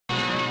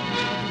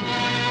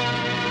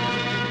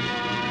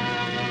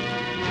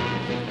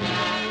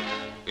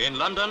In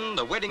London,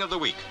 the wedding of the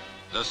week.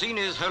 The scene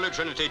is Holy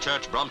Trinity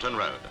Church, Brompton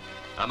Road.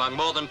 Among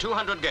more than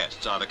 200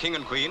 guests are the King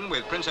and Queen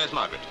with Princess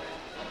Margaret.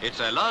 It's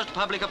their last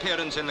public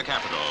appearance in the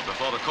capital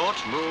before the court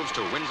moves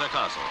to Windsor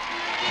Castle.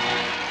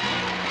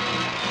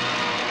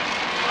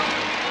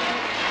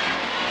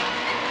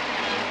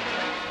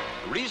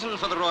 Reason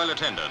for the royal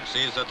attendance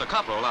is that the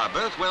couple are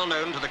both well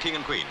known to the King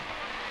and Queen.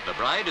 The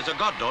bride is a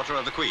goddaughter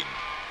of the Queen.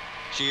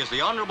 She is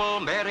the Honourable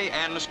Mary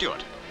Anna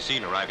Stuart,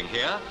 seen arriving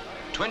here,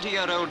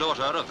 20-year-old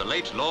daughter of the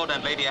late Lord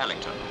and Lady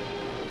Allington.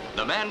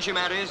 The man she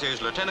marries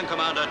is Lieutenant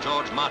Commander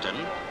George Marten,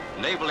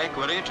 naval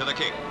equerry to the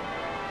King.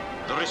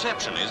 The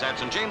reception is at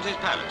St. James's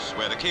Palace,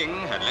 where the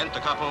King had lent the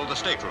couple the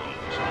staterooms.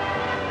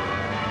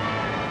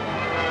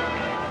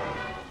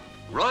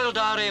 Royal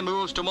dowry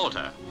moves to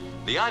Malta.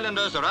 The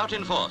islanders are out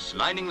in force,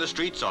 lining the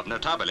streets of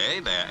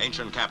Notabile, their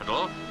ancient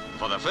capital,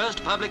 for the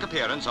first public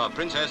appearance of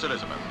Princess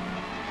Elizabeth.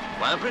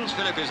 While Prince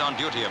Philip is on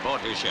duty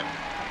aboard his ship,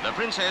 the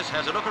Princess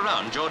has a look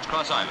around George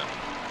Cross Island.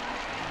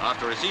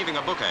 After receiving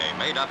a bouquet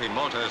made up in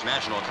Malta's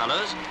national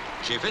colours,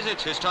 she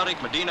visits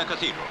historic Medina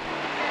Cathedral.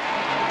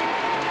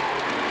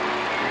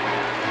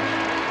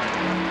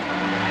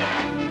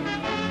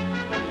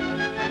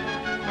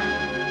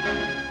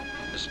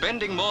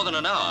 Spending more than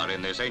an hour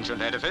in this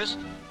ancient edifice,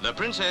 the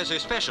Princess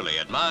especially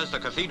admires the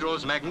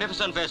cathedral's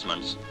magnificent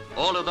vestments,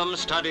 all of them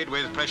studded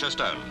with precious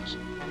stones.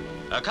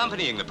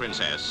 Accompanying the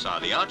Princess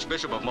are the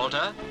Archbishop of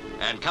Malta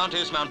and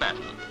Countess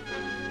Mountbatten.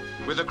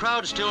 With the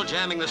crowd still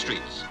jamming the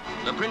streets,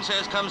 the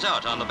Princess comes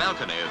out on the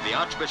balcony of the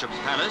Archbishop's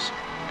palace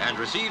and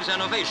receives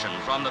an ovation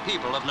from the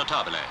people of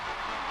Notabile.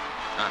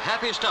 A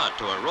happy start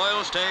to a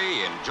royal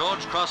stay in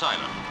George Cross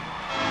Island.